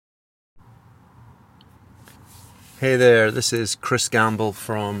Hey there, this is Chris Gamble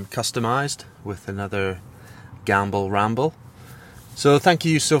from Customized with another Gamble Ramble. So thank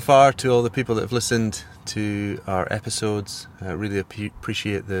you so far to all the people that have listened to our episodes. I really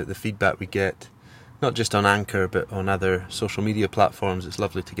appreciate the feedback we get, not just on Anchor but on other social media platforms. It's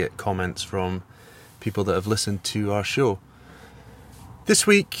lovely to get comments from people that have listened to our show. This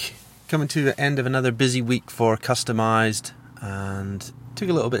week, coming to the end of another busy week for Customized, and took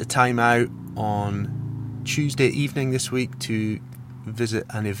a little bit of time out on Tuesday evening this week to visit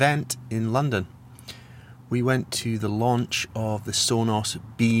an event in London. We went to the launch of the Sonos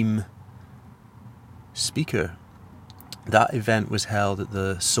Beam speaker. That event was held at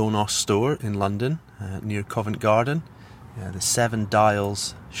the Sonos store in London, near Covent Garden, the Seven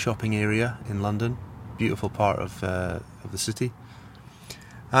Dials shopping area in London. Beautiful part of the city.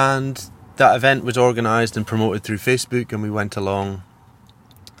 And that event was organised and promoted through Facebook, and we went along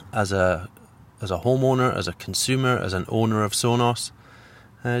as a homeowner, as a consumer, as an owner of Sonos,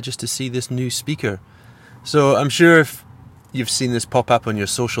 just to see this new speaker. So I'm sure if you've seen this pop up on your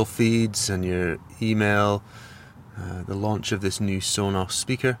social feeds and your email, the launch of this new Sonos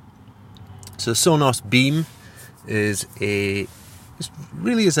speaker. So Sonos Beam is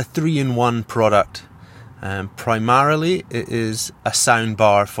really a 3-in-1 product. Primarily it is a sound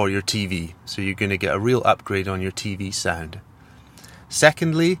bar for your TV, so you're going to get a real upgrade on your TV sound.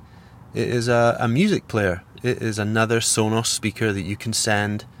 Secondly, it is a music player. It is another Sonos speaker that you can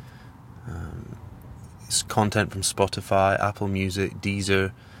send content from Spotify, Apple Music,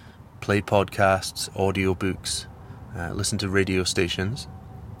 Deezer, play podcasts, audiobooks, listen to radio stations.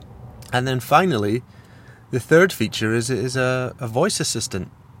 And then finally, the third feature is it is a voice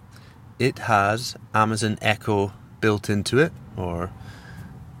assistant. It has Amazon Echo built into it, or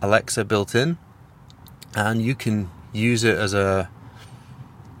Alexa built in, and you can use it as a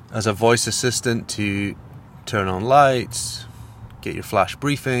voice assistant to turn on lights, get your flash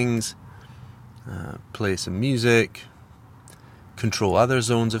briefings, play some music, control other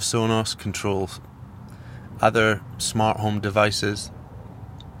zones of Sonos, control other smart home devices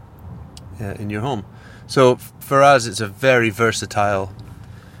in your home. So for us, it's a very versatile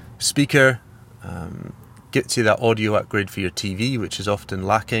speaker. Gets you that audio upgrade for your TV, which is often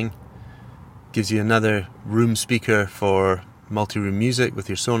lacking. Gives you another room speaker for multi-room music with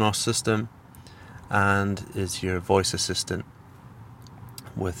your Sonos system, and is your voice assistant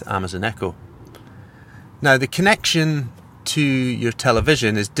with Amazon Echo. Now, the connection to your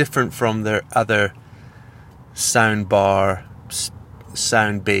television is different from their other soundbar,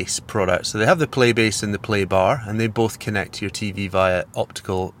 sound base products. So they have the Play Base and the Play Bar, and they both connect to your TV via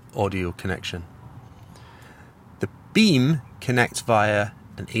optical audio connection. The Beam connects via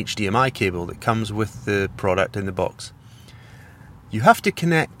an HDMI cable that comes with the product in the box. You have to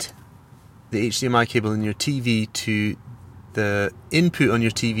connect the HDMI cable in your TV to the input on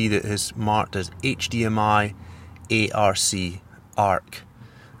your TV that is marked as HDMI ARC.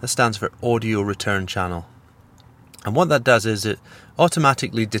 That stands for Audio Return Channel. And what that does is it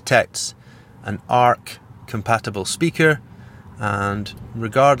automatically detects an ARC compatible speaker, and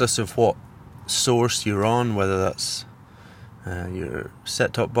regardless of what source you're on, whether that's your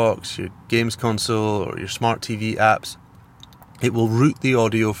set-top box, your games console, or your smart TV apps, it will route the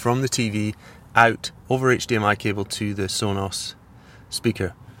audio from the TV out over HDMI cable to the Sonos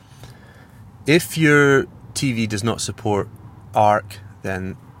speaker. If your TV does not support ARC,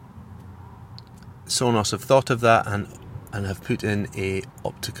 then Sonos have thought of that and have put in a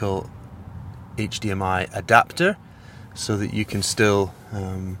optical HDMI adapter so that you can still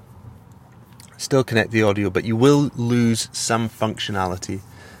connect the audio, but you will lose some functionality,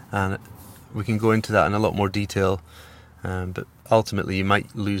 and we can go into that in a lot more detail. But ultimately you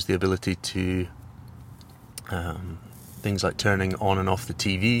might lose the ability to things like turning on and off the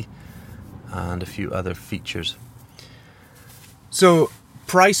TV and a few other features. So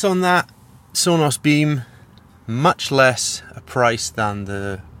price on that Sonos Beam, much less a price than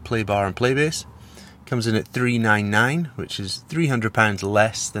the Play Bar and Play Base. Comes in at $399, which is £300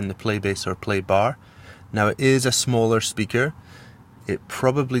 less than the Play Base or Play Bar. Now it is a smaller speaker. It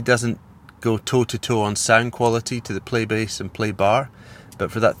probably doesn't go toe-to-toe on sound quality to the Play Base and Play Bar,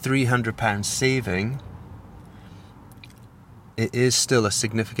 but for that £300 saving, it is still a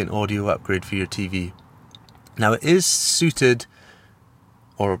significant audio upgrade for your TV. Now it is suited,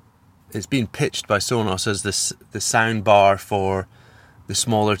 or it's been pitched by Sonos as the sound bar for the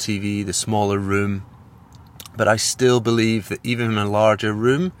smaller TV, the smaller room, but I still believe that even in a larger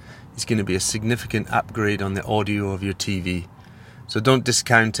room, it's going to be a significant upgrade on the audio of your TV. So don't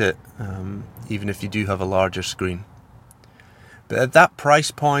discount it, even if you do have a larger screen. But at that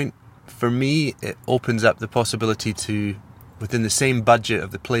price point, for me, it opens up the possibility to, within the same budget of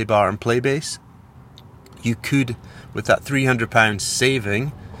the Playbar and Playbase, you could, with that £300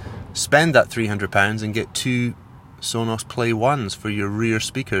 saving, spend that £300 and get 2 Sonos Play 1s for your rear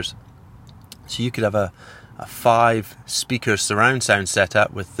speakers. So you could have a 5-speaker surround sound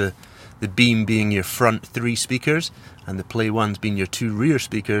setup with the Beam being your front 3 speakers and the Play 1s being your 2 rear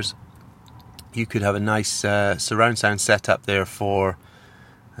speakers. You could have a nice surround sound setup there for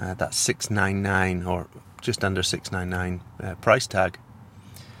that $699 or just under $699 price tag.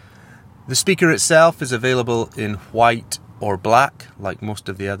 The speaker itself is available in white or black, like most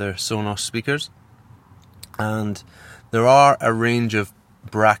of the other Sonos speakers, and there are a range of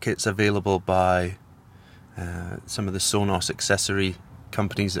brackets available by some of the Sonos accessory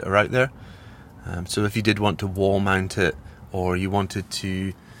companies that are out there. So if you did want to wall mount it, or you wanted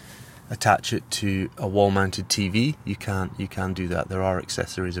to attach it to a wall mounted TV, you can do that. There are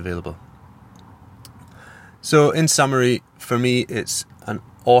accessories available. So in summary, for me, it's an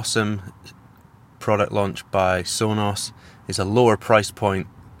awesome product launch by Sonos. It's a lower price point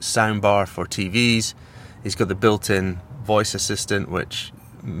soundbar for TVs. It's got the built-in voice assistant, which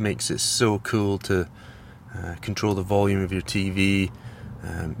makes it so cool to control the volume of your TV.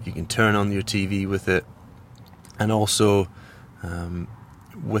 You can turn on your TV with it, and also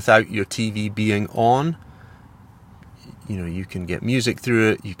without your TV being on, you can get music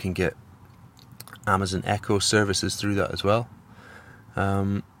through it. You can get Amazon Echo services through that as well.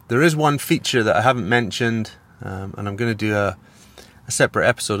 There is one feature that I haven't mentioned, and I'm going to do a separate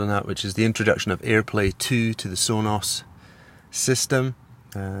episode on that, which is the introduction of AirPlay 2 to the Sonos system.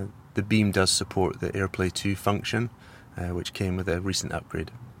 The Beam does support the AirPlay 2 function, which came with a recent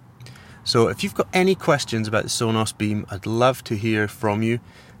upgrade. So if you've got any questions about the Sonos Beam, I'd love to hear from you.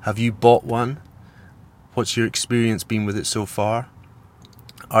 Have you bought one? What's your experience been with it so far?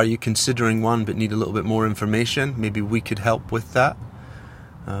 Are you considering one but need a little bit more information? Maybe we could help with that.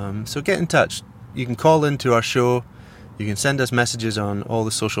 So get in touch. You can call into our show. You can send us messages on all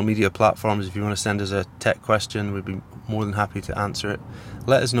the social media platforms. If you want to send us a tech question, we'd be more than happy to answer it.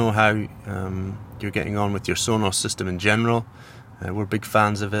 Let us know how you're getting on with your Sonos system in general. We're big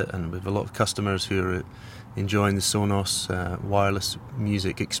fans of it, and we have a lot of customers who are enjoying the Sonos wireless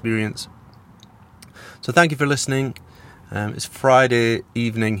music experience. So thank you for listening. It's Friday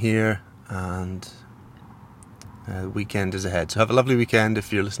evening here, and the weekend is ahead. So have a lovely weekend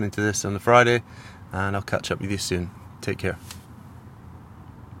if you're listening to this on the Friday, and I'll catch up with you soon. Take care.